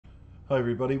Hi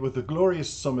everybody, with a glorious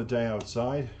summer day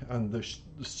outside and the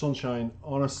sunshine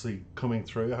honestly coming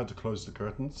through, I had to close the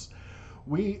curtains.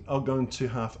 We are going to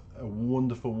have a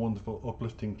wonderful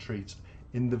uplifting treat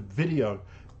in the video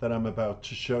that I'm about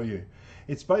to show you.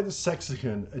 It's by the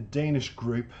Sexican, a Danish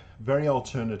group, very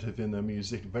alternative in their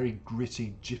music, very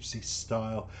gritty gypsy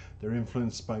style. They're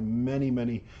influenced by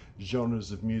many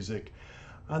genres of music.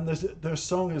 And their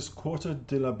song is Cuarto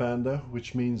de la Banda,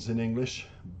 which means in English,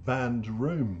 band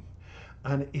room.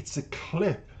 And it's a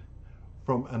clip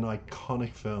from an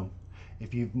iconic film.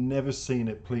 If you've never seen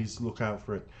it, please look out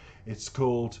for it. It's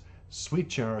called Sweet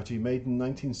Charity, made in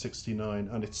 1969,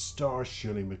 and it stars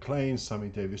Shirley, McClain, Sammy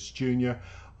Jr.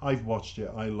 I've watched it,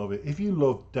 I love it. If you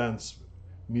love dance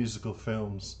musical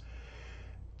films,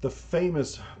 the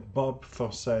famous Bob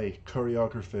Fosse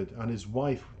choreographed, and his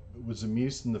wife was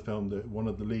amused in the film, one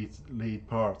of the lead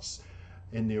parts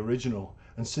in the original.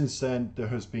 And since then there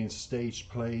has been stage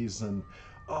plays and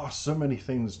so many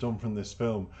things done from this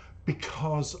film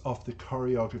because of the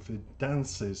choreographed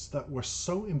dances that were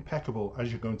so impeccable,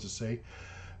 as you're going to see.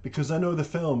 Because I know the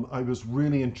film, I was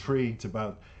really intrigued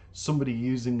about somebody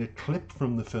using a clip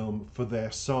from the film for their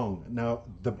song. Now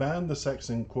the band, the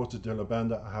Sexican Cuarto de la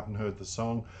Banda, I haven't heard the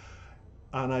song,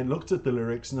 and I looked at the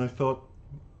lyrics and I thought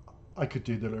I could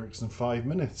do the lyrics in 5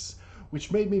 minutes, which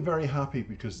made me very happy,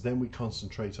 because then we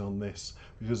concentrate on this.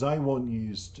 Because I want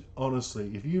you,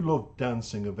 honestly, if you love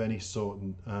dancing of any sort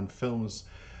and films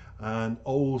and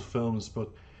old films, but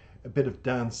a bit of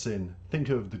dancing, think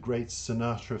of the great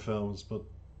Sinatra films, but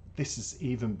this is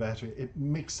even better. It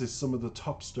mixes some of the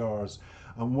top stars,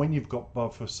 and when you've got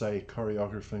Bob Fosse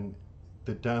choreographing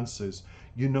the dances,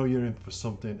 you know you're in for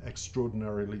something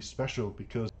extraordinarily special.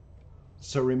 Because,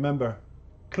 so remember,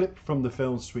 clip from the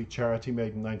film Sweet Charity,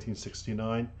 made in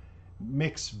 1969,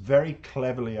 mixed very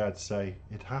cleverly, I'd say,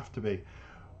 it'd have to be,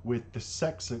 with the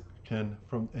Sexican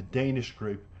from a Danish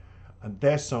group and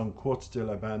their song Cuarto de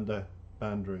la Banda,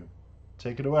 band room.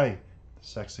 Take it away, the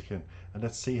Sexican, and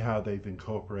let's see how they've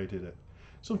incorporated it.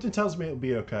 Something tells me it'll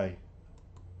be okay.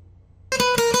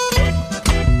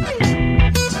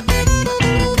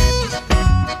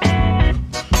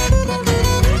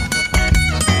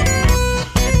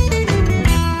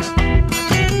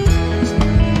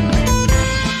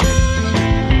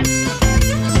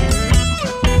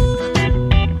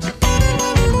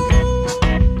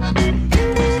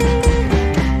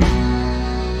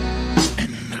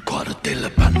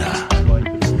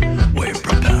 We're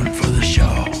preparing for the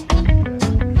show.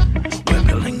 We're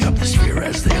building up the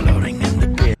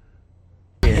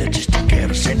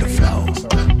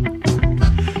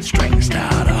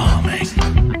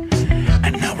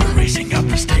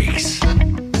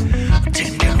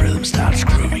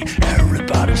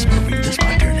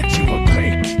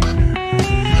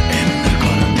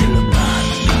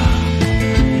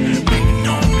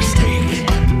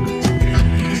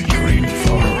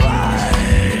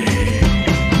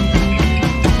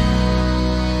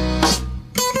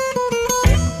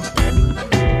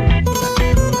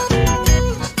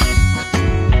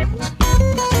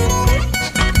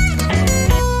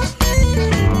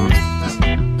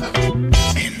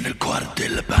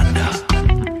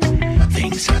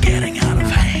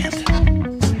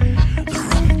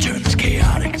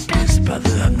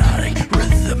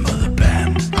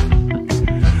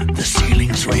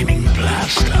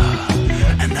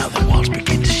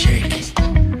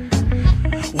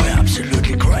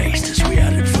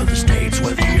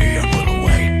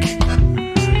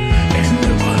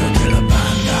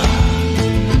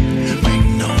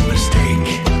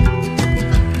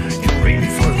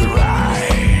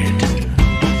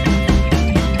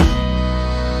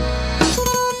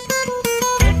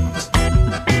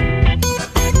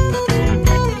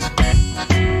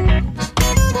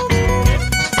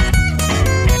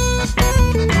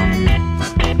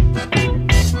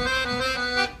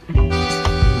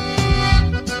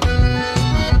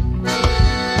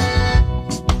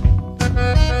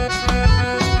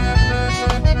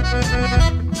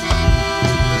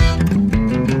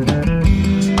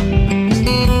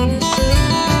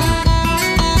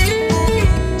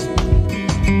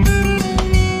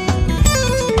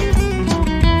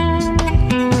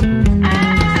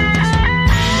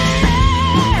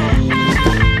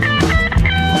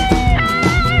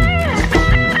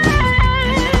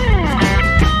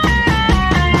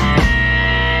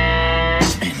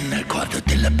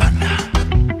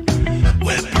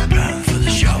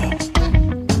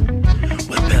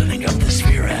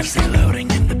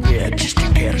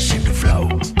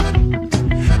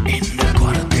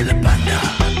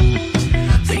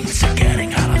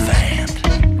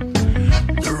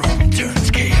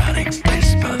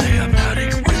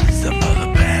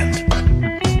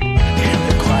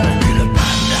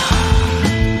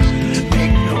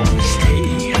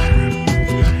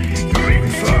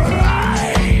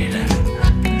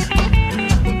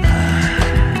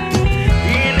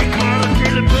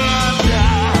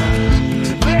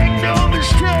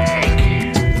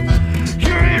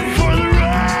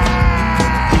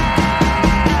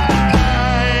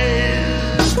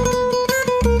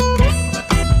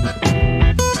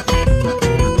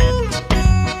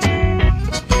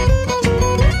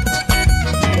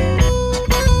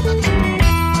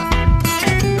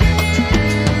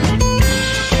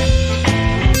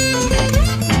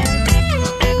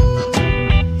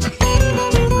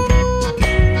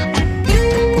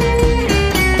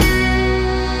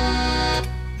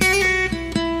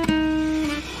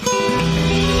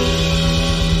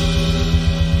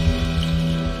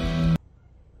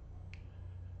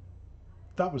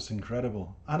was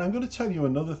incredible. And I'm going to tell you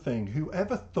another thing.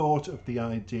 Whoever thought of the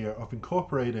idea of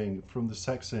incorporating from the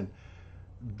Sexican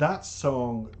that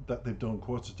song that they've done,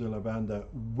 Cuarto de la Banda,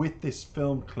 with this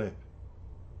film clip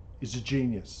is a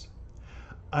genius.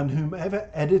 And whomever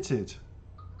edited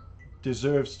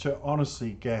deserves to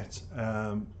honestly get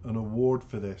an award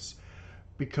for this,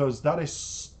 because that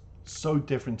is so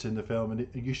different in the film, and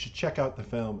you should check out the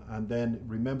film and then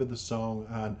remember the song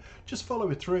and just follow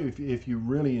it through. If you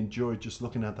really enjoyed just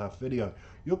looking at that video,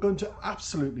 you're going to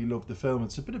absolutely love the film.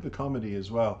 It's a bit of a comedy as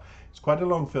well. It's quite a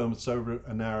long film. It's over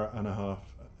an hour and a half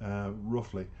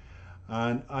roughly,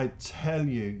 and I tell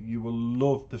you, you will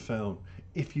love the film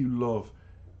if you love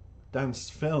dance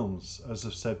films, as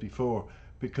I've said before,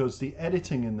 because the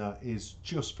editing in that is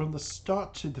just from the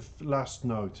start to the last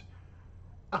note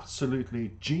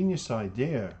absolutely genius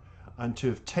idea. And to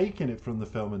have taken it from the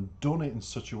film and done it in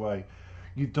such a way,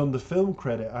 you've done the film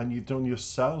credit and you've done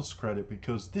yourselves credit,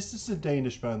 because this is a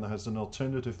Danish band that has an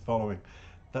alternative following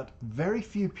that very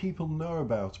few people know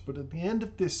about. But at the end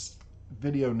of this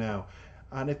video now,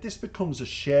 and if this becomes a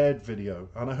shared video,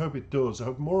 and I hope it does, I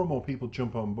hope more and more people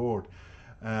jump on board,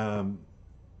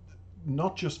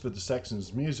 not just for the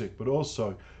Sexicans music but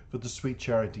also for the Sweet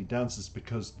Charity dances,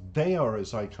 because they are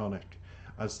as iconic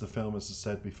as the film, as I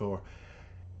said before.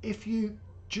 If you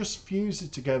just fuse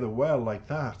it together well like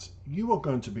that, you are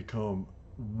going to become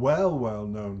well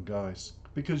known, guys,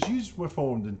 because you were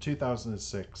formed in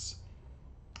 2006,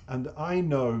 and I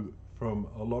know from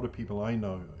a lot of people I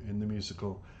know in the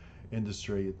musical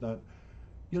industry that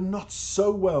you're not so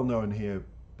well known here,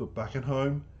 but back at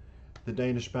home the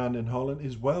Danish band in Holland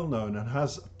is well known and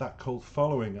has that cult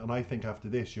following, and I think after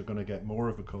this you're going to get more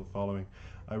of a cult following.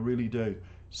 I really do.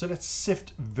 So let's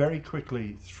sift very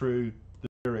quickly through the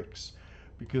lyrics,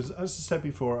 because as I said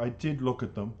before, I did look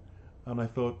at them and I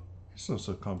thought it's not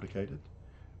so complicated,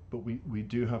 but we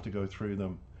do have to go through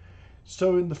them.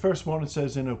 So in the first one it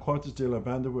says, in Cuarto de la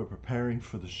Banda, we're preparing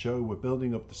for the show, we're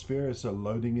building up the spirits, are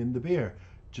loading in the beer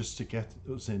just to get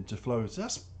us into flow. So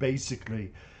that's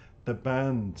basically the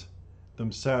band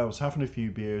themselves having a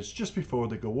few beers just before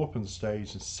they go up on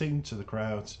stage and sing to the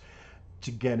crowds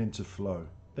to get into flow.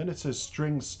 Then it says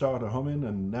strings start a humming,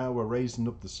 and now we're raising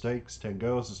up the stakes. 10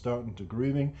 girls are starting to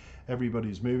grooving,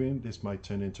 everybody's moving, this might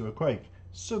turn into a quake.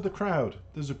 So the crowd,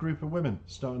 there's a group of women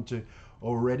starting to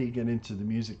already get into the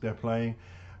music they're playing,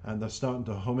 and they're starting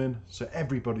to hum in, so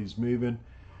everybody's moving,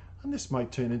 and this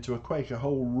might turn into a quake, a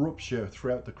whole rupture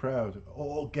throughout the crowd,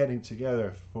 all getting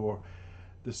together for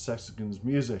the Sexicans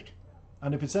music.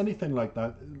 And if it's anything like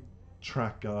that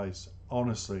track, guys,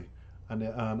 honestly, and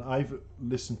I've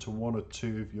listened to one or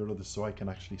two of your others, so I can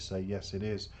actually say yes, it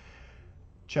is.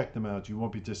 Check them out, you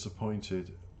won't be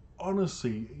disappointed.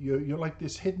 Honestly, you're like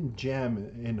this hidden gem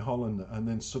in Holland, and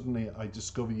then suddenly I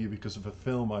discover you because of a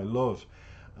film I love,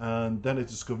 and then I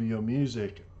discover your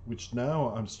music, which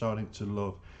now I'm starting to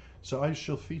love. So I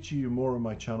shall feature you more on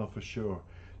my channel for sure.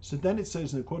 So then it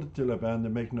says, in Cuarto de la Banda,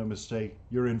 make no mistake,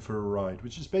 you're in for a ride,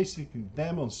 which is basically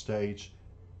them on stage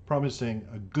promising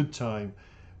a good time,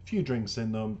 a few drinks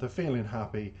in them, they're feeling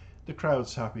happy, the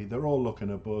crowd's happy, they're all looking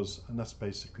a buzz, and that's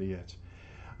basically it.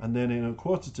 And then in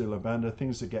Cuarto de la Banda,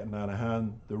 things are getting out of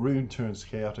hand, the room turns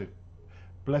chaotic,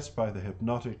 blessed by the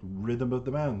hypnotic rhythm of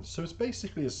the band. So it's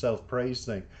basically a self-praise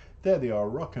thing. There they are,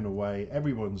 rocking away,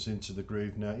 everyone's into the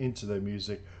groove now, into their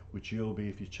music, which you'll be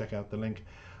if you check out the link,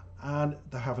 and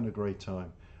they're having a great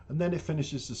time. And then it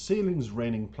finishes, the ceiling's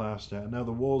raining plaster, and now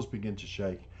the walls begin to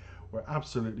shake. We're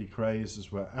absolutely crazed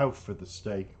as we're out for the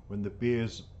stake when the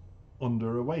beer's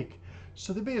under awake.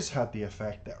 So the beers had the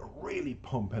effect, they're really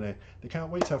pumping it. They can't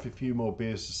wait to have a few more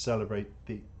beers to celebrate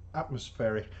the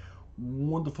atmospheric,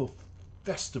 wonderful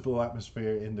festival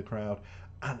atmosphere in the crowd,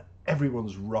 and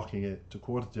everyone's rocking it to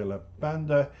Cuarto de la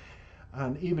Banda.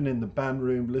 And even in the band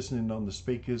room, listening on the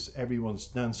speakers, everyone's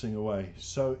dancing away.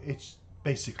 So it's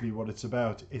basically what it's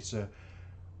about. It's a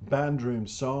band room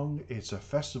song, it's a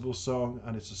festival song,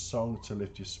 and it's a song to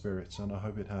lift your spirits, and I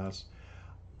hope it has.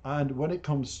 And when it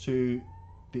comes to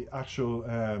the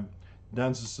actual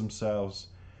dances themselves,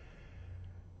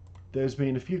 there's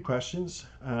been a few questions,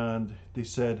 and they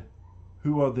said,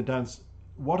 what are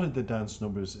the dance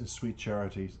numbers in Sweet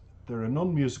Charity? There are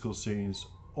non-musical scenes,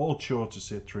 all chore to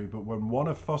sit through, but when one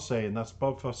of Fosse, and that's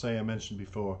Bob Fosse I mentioned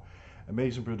before,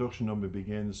 amazing production number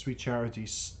begins, Sweet Charity,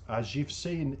 as you've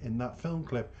seen in that film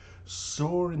clip,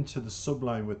 soar into the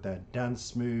sublime with their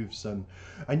dance moves, and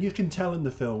you can tell in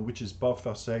the film which is Bob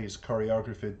Fosse's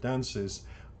choreographed dances.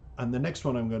 And the next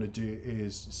one I'm going to do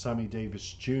is Sammy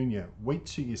Davis Jr. Wait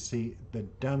till you see the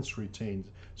dance routines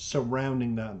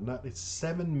surrounding that, and that is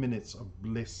 7 minutes of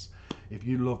bliss. If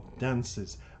you love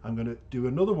dances, I'm going to do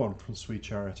another one from Sweet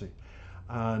Charity.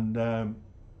 And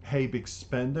Hey Big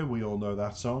Spender, we all know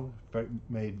that song,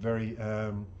 made very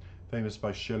famous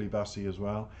by Shirley as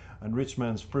well. And Rich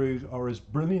Man's Frug are as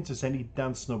brilliant as any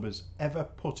dance numbers ever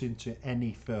put into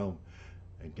any film.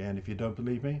 Again, if you don't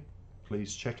believe me,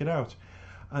 please check it out.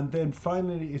 And then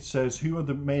finally it says who are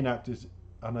the main actors,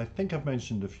 and I think I've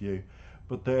mentioned a few,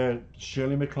 but they're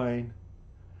Shirley McClain,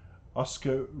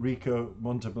 Oscar Rico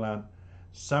Montalban,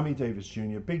 Sammy Davis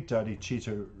Jr., Big Daddy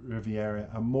Chito Rivera,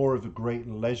 and more of the great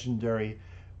legendary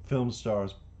film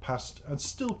stars, past and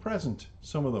still present,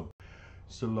 some of them.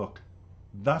 So look,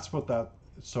 that's what that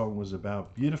song was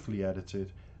about, beautifully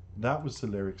edited. That was the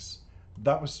lyrics.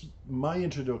 That was my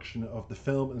introduction of the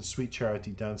film and Sweet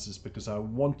Charity dances, because I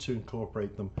want to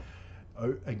incorporate them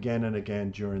again and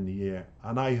again during the year.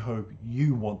 And I hope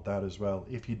you want that as well.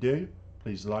 If you do,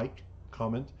 please like,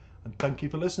 comment, and thank you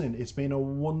for listening. It's been a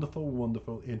wonderful,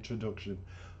 wonderful introduction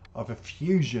of a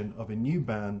fusion of a new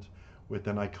band with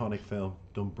an iconic film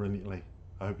done brilliantly.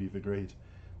 I hope you've agreed.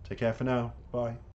 Take care for now. Bye.